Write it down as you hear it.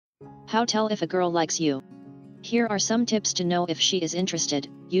How tell if a girl likes you. Here are some tips to know if she is interested.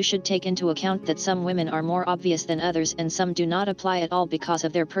 You should take into account that some women are more obvious than others and some do not apply at all because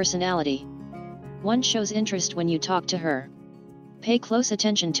of their personality. 1. Shows interest when you talk to her. Pay close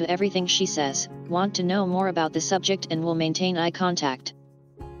attention to everything she says, want to know more about the subject and will maintain eye contact.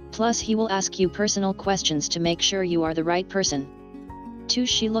 Plus he will ask you personal questions to make sure you are the right person. 2.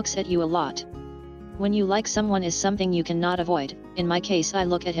 She looks at you a lot. When you like someone is something you cannot avoid. In my case I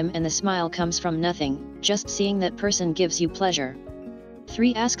look at him and the smile comes from nothing, just seeing that person gives you pleasure.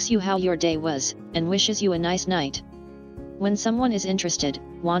 3. Asks you how your day was, and wishes you a nice night. When someone is interested,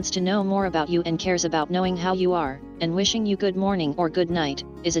 wants to know more about you and cares about knowing how you are, and wishing you good morning or good night,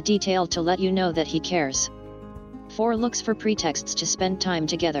 is a detail to let you know that he cares. 4. Looks for pretexts to spend time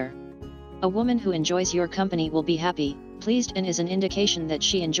together. A woman who enjoys your company will be happy, pleased and is an indication that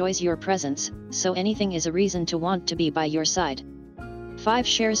she enjoys your presence, so anything is a reason to want to be by your side. 5.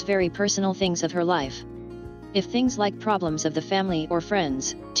 Shares very personal things of her life. If things like problems of the family or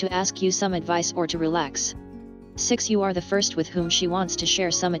friends, to ask you some advice or to relax. 6. You are the first with whom she wants to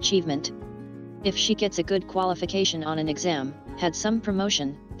share some achievement. If she gets a good qualification on an exam, had some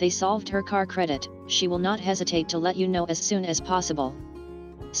promotion, they solved her car credit, she will not hesitate to let you know as soon as possible.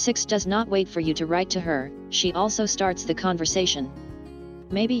 6. Does not wait for you to write to her, she also starts the conversation.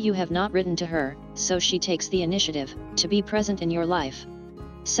 Maybe you have not written to her, so she takes the initiative, to be present in your life.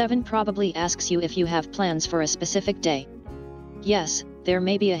 7. Probably asks you if you have plans for a specific day. Yes, there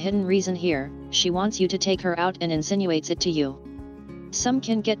may be a hidden reason here, she wants you to take her out and insinuates it to you. Some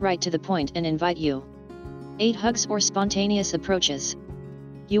can get right to the point and invite you. 8. Hugs or spontaneous approaches.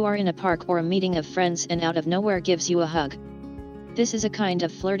 You are in a park or a meeting of friends and out of nowhere gives you a hug. This is a kind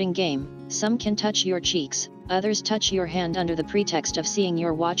of flirting game, some can touch your cheeks, others touch your hand under the pretext of seeing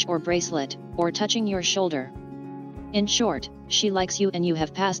your watch or bracelet, or touching your shoulder. In short, she likes you and you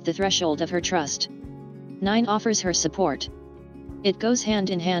have passed the threshold of her trust. 9. Offers her support. It goes hand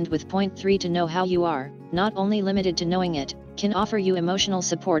in hand with point 3 to know how you are, not only limited to knowing it, can offer you emotional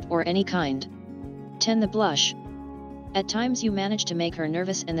support or any kind. 10. The blush. At times you manage to make her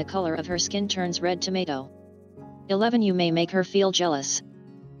nervous and the color of her skin turns red tomato. 11. You may make her feel jealous.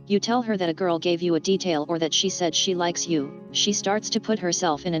 You tell her that a girl gave you a detail or that she said she likes you, she starts to put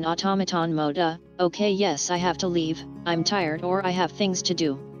herself in an automaton mode, okay yes I have to leave, I'm tired or I have things to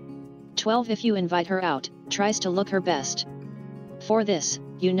do. 12. If you invite her out, tries to look her best. For this,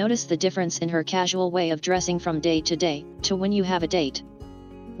 you notice the difference in her casual way of dressing from day to day, to when you have a date.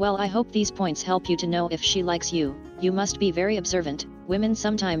 Well, I hope these points help you to know if she likes you. You must be very observant, women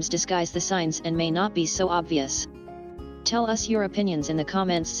sometimes disguise the signs and may not be so obvious. Tell us your opinions in the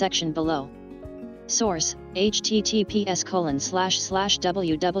comments section below. Source: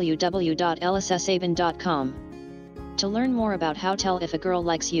 https://www.lssaban.com. To learn more about how tell if a girl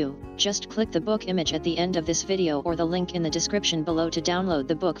likes you, just click the book image at the end of this video or the link in the description below to download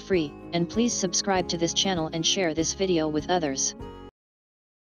the book free, and please subscribe to this channel and share this video with others.